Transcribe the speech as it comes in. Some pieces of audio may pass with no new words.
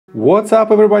What's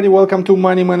up everybody, welcome to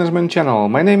Money Management channel.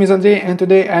 My name is Andrei and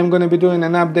today I'm gonna be doing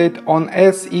an update on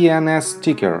SENS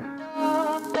ticker.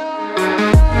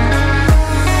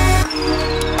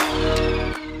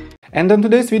 And in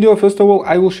today's video, first of all,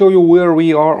 I will show you where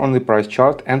we are on the price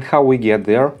chart and how we get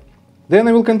there. Then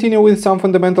I will continue with some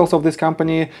fundamentals of this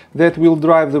company that will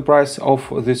drive the price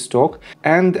of this stock.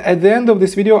 And at the end of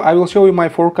this video, I will show you my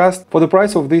forecast for the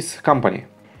price of this company.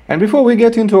 And before we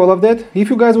get into all of that, if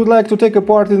you guys would like to take a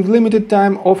part in the limited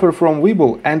time offer from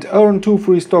WeBull and earn 2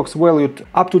 free stocks valued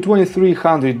up to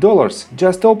 $2,300,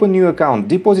 just open new account,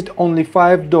 deposit only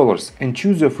 $5 and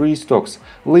choose your free stocks.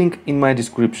 Link in my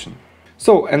description.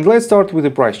 So, and let's start with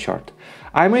the price chart.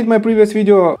 I made my previous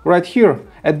video right here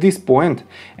at this point,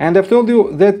 and I've told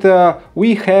you that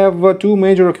we have two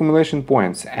major accumulation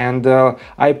points, and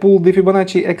I pulled the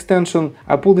Fibonacci extension,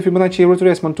 I pulled the Fibonacci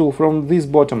retracement tool from this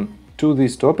bottom to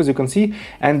this top, as you can see,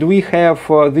 and we have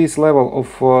this level of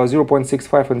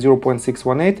 0.65 and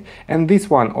 0.618 and this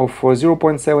one of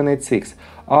 0.786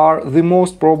 are the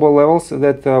most probable levels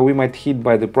that we might hit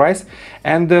by the price,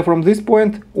 and from this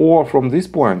point or from this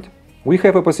point we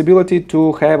have a possibility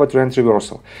to have a trend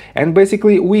reversal. And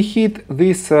basically we hit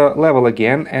this level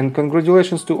again, and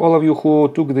congratulations to all of you who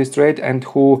took this trade and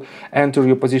who enter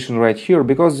your position right here,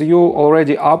 because you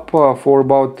already up for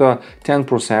about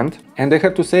 10%. And I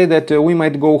have to say that we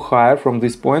might go higher from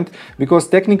this point, because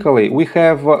technically we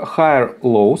have higher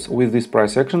lows with this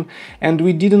price action and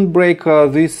we didn't break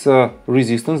this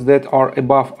resistance that are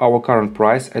above our current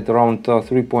price at around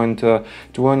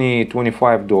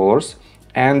 $3.25.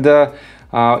 And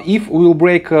if we will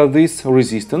break this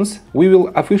resistance, we will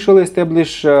officially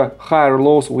establish higher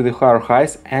lows with the higher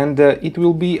highs, and it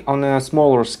will be on a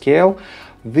smaller scale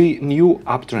the new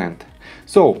uptrend.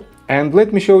 So, and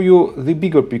let me show you the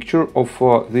bigger picture of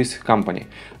this company.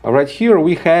 Right here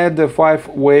we had 5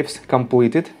 waves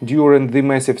completed during the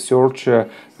massive surge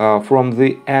from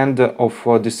the end of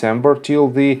December till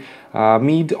the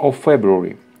mid of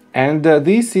February. And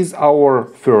this is our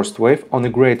first wave on a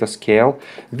greater scale.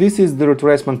 This is the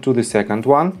retracement to the second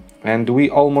one, and we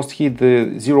almost hit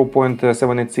the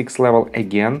 0.786 level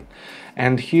again.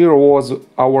 And here was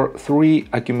our 3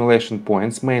 accumulation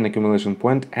points, main accumulation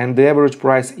point, and the average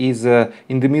price is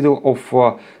in the middle of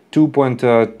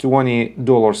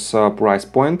 $2.20 price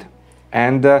point.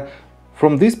 And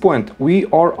from this point we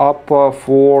are up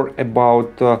for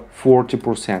about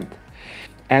 40%.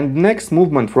 And next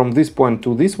movement from this point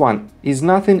to this one is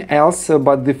nothing else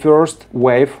but the first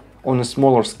wave on a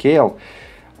smaller scale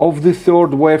of the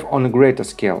third wave on a greater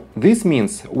scale. This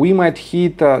means we might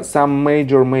hit some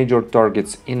major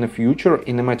targets in the future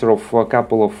in a matter of a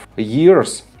couple of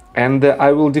years, and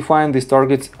I will define these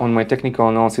targets on my technical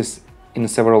analysis in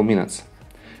several minutes.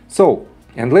 So,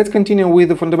 and let's continue with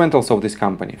the fundamentals of this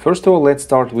company. First of all, let's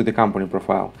start with the company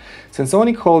profile.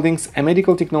 Senseonics Holdings, a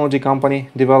medical technology company,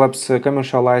 develops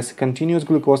commercialized continuous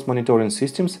glucose monitoring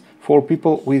systems for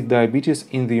people with diabetes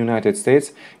in the United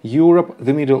States, Europe,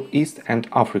 the Middle East and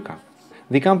Africa.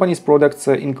 The company's products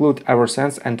include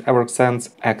Eversense and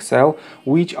Eversense XL,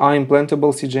 which are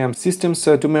implantable CGM systems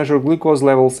to measure glucose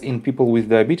levels in people with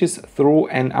diabetes through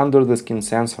an under-the-skin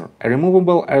sensor, a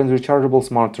removable and rechargeable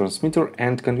smart transmitter,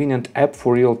 and convenient app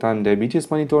for real-time diabetes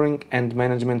monitoring and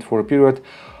management for a period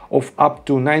of up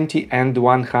to 90 and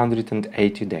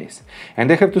 180 days. And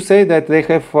I have to say that they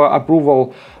have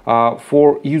approval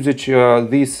for usage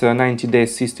this 90-day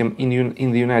system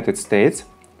in the United States.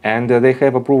 And they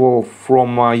have approval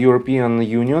from European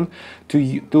Union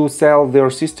to sell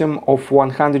their system of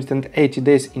 180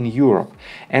 days in Europe.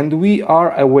 And we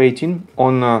are awaiting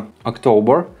on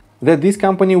October that this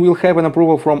company will have an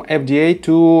approval from FDA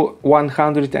to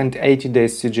 180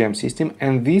 days CGM system,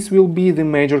 and this will be the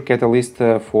major catalyst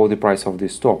for the price of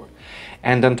this stock.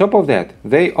 And on top of that,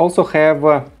 they also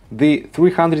have the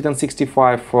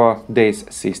 365 days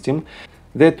system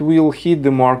that will hit the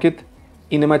market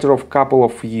in a matter of couple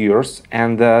of years,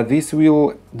 and this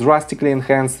will drastically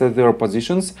enhance their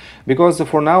positions, because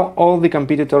for now all the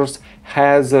competitors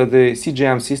has the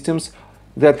CGM systems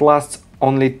that lasts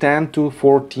only 10 to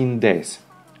 14 days,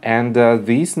 and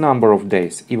this number of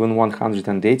days, even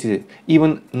 180,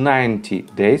 even 90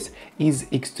 days, is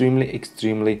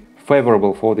extremely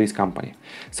favorable for this company.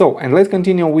 So, and let's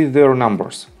continue with their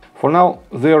numbers. For now,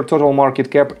 their total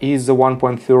market cap is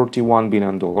 $1.31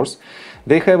 billion.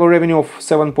 They have a revenue of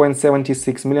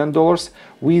 $7.76 million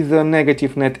with a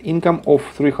negative net income of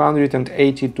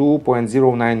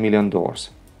 $382.09 million.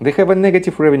 They have a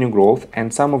negative revenue growth,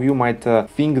 and some of you might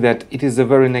think that it is a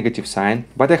very negative sign,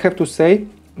 but I have to say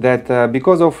that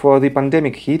because of the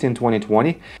pandemic hit in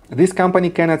 2020, this company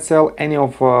cannot sell any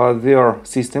of their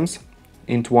systems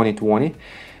in 2020,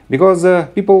 because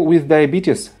people with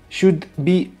diabetes should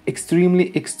be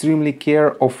extremely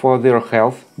care of their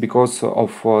health because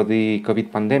of the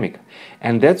COVID pandemic.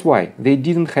 And that's why they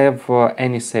didn't have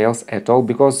any sales at all,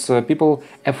 because people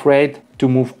afraid to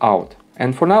move out.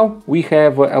 And for now, we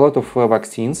have a lot of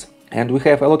vaccines, and we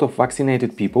have a lot of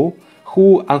vaccinated people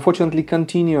who unfortunately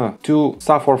continue to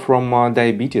suffer from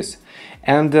diabetes.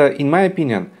 And in my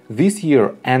opinion, this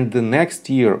year and the next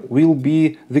year will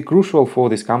be the crucial for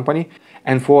this company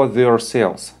and for their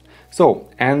sales. So,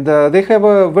 and they have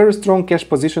a very strong cash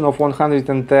position of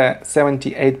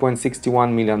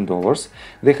 $178.61 million.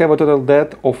 They have a total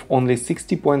debt of only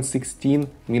 $60.16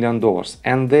 million.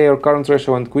 And their current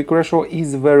ratio and quick ratio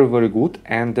is very good,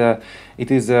 and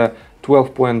it is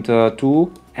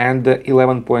 12.2 and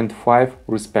 11.5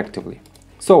 respectively.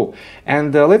 So,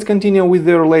 and let's continue with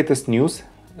their latest news.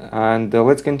 And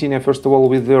let's continue first of all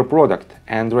with their product.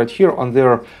 And right here on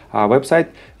their website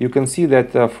you can see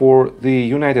that for the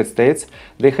United States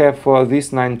they have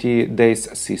this 90 days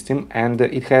system, and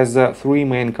it has three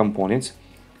main components: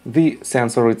 the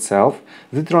sensor itself,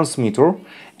 the transmitter,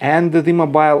 and the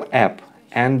mobile app.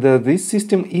 And this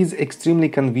system is extremely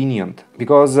convenient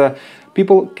because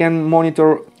people can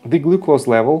monitor the glucose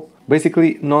level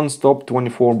basically non-stop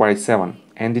 24/7,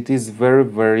 and it is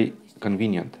very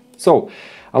convenient. So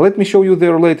let me show you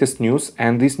their latest news,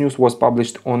 and this news was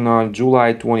published on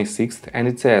July 26th, and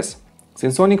it says: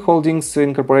 Senseonics Holdings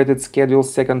Incorporated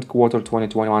schedules second quarter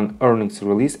 2021 earnings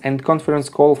release and conference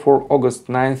call for August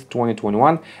 9th,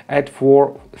 2021 at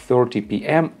 4:30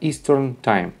 p.m. Eastern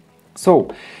Time. So,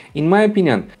 in my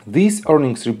opinion, this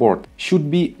earnings report should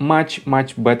be much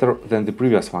better than the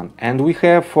previous one, and we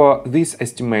have these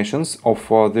estimations of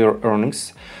their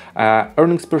earnings.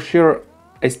 Earnings per share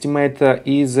estimate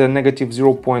is negative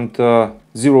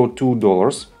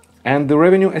 $0.02, and the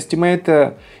revenue estimate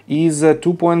is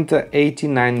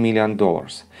 $2.89 million.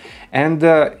 And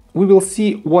we will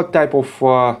see what type of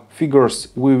figures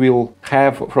we will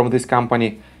have from this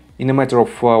company in a matter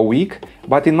of a week,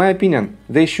 but in my opinion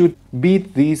they should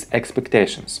beat these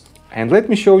expectations. And let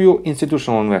me show you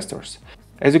institutional investors.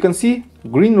 As you can see,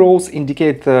 green rows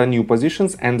indicate new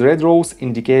positions and red rows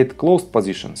indicate closed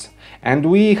positions. And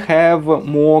we have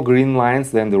more green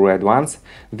lines than the red ones.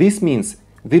 This means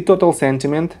the total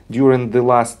sentiment during the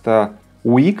last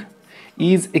week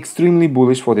is extremely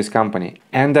bullish for this company.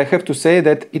 And I have to say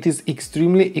that it is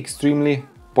extremely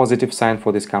positive sign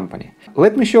for this company.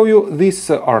 Let me show you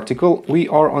this article. We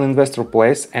are on Investor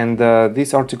Place, and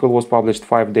this article was published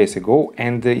 5 days ago,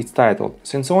 and it's titled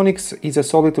 "Senseonics is a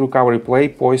solid recovery play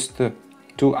poised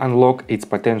to unlock its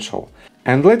potential."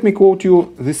 And let me quote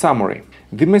you the summary.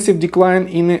 The massive decline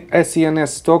in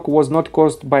SENS stock was not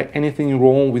caused by anything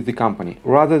wrong with the company.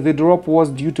 Rather, the drop was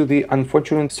due to the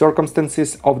unfortunate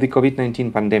circumstances of the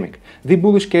COVID-19 pandemic. The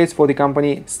bullish case for the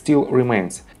company still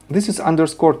remains. This is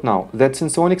underscored now that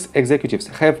Senseonics executives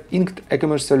have inked a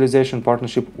commercialization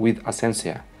partnership with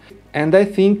Ascensia. And I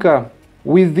think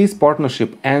with this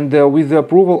partnership and with the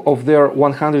approval of their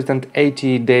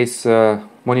 180 days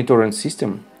monitoring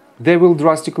system, they will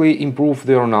drastically improve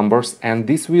their numbers, and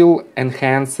this will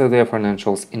enhance their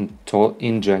financials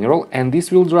in general, and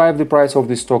this will drive the price of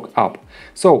the stock up.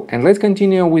 So, and let's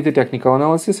continue with the technical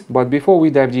analysis, but before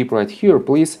we dive deep right here,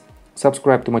 please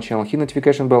subscribe to my channel, hit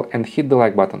notification bell and hit the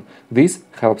like button. This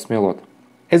helps me a lot.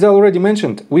 As I already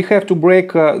mentioned, we have to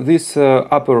break this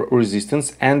upper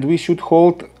resistance, and we should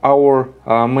hold our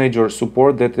major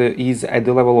support that is at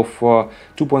the level of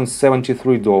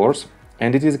 $2.73.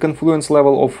 And it is a confluence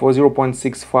level of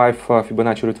 0.65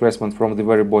 Fibonacci retracement from the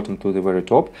very bottom to the very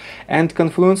top, and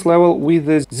confluence level with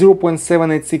a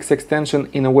 0.786 extension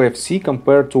in a wave C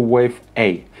compared to wave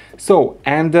A. So,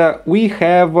 and we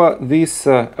have this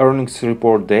earnings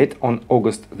report date on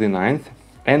August the 9th,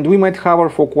 and we might hover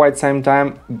for quite some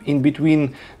time in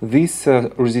between this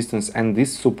resistance and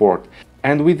this support.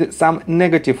 And with some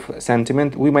negative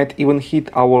sentiment, we might even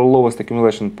hit our lowest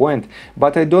accumulation point,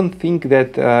 but I don't think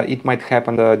that it might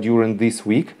happen during this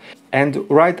week. And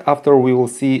right after we will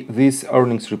see this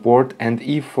earnings report, and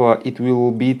if it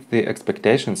will beat the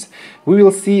expectations, we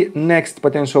will see next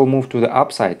potential move to the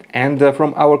upside. And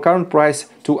from our current price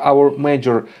to our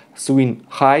major swing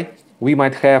high, we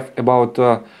might have about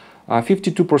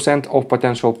 52% of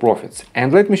potential profits.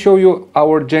 And let me show you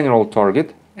our general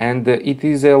target. And it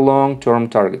is a long-term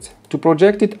target. To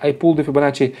project it, I pull the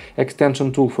Fibonacci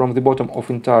extension tool from the bottom of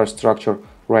entire structure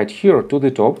right here to the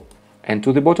top and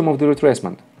to the bottom of the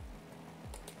retracement.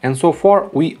 And so far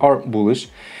we are bullish,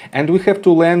 and we have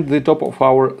to land the top of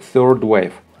our third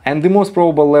wave. And the most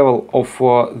probable level of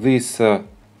this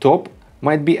top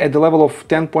might be at the level of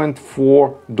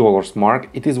 $10.4 mark.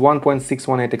 It is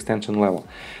 1.618 extension level.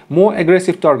 More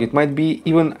aggressive target might be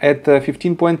even at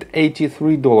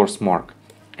 $15.83 mark.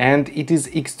 And it is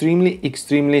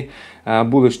extremely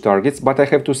bullish targets, but I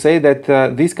have to say that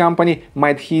this company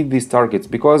might hit these targets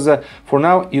because for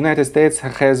now United States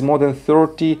has more than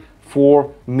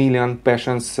 34 million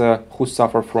patients who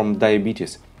suffer from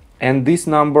diabetes, and this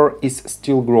number is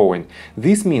still growing.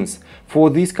 This means for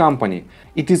this company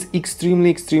it is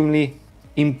extremely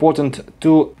important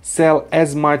to sell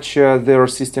as much their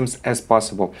systems as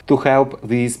possible to help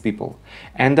these people,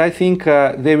 and I think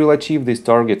they will achieve this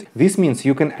target. This means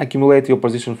you can accumulate your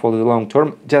position for the long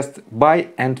term. Just buy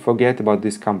and forget about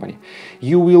this company.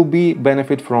 You will be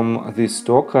benefit from this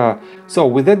stock. So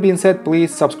with that being said,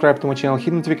 please subscribe to my channel,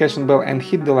 hit notification bell and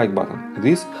hit the like button.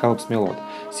 This helps me a lot.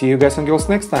 See you guys and girls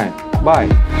next time.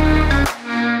 Bye.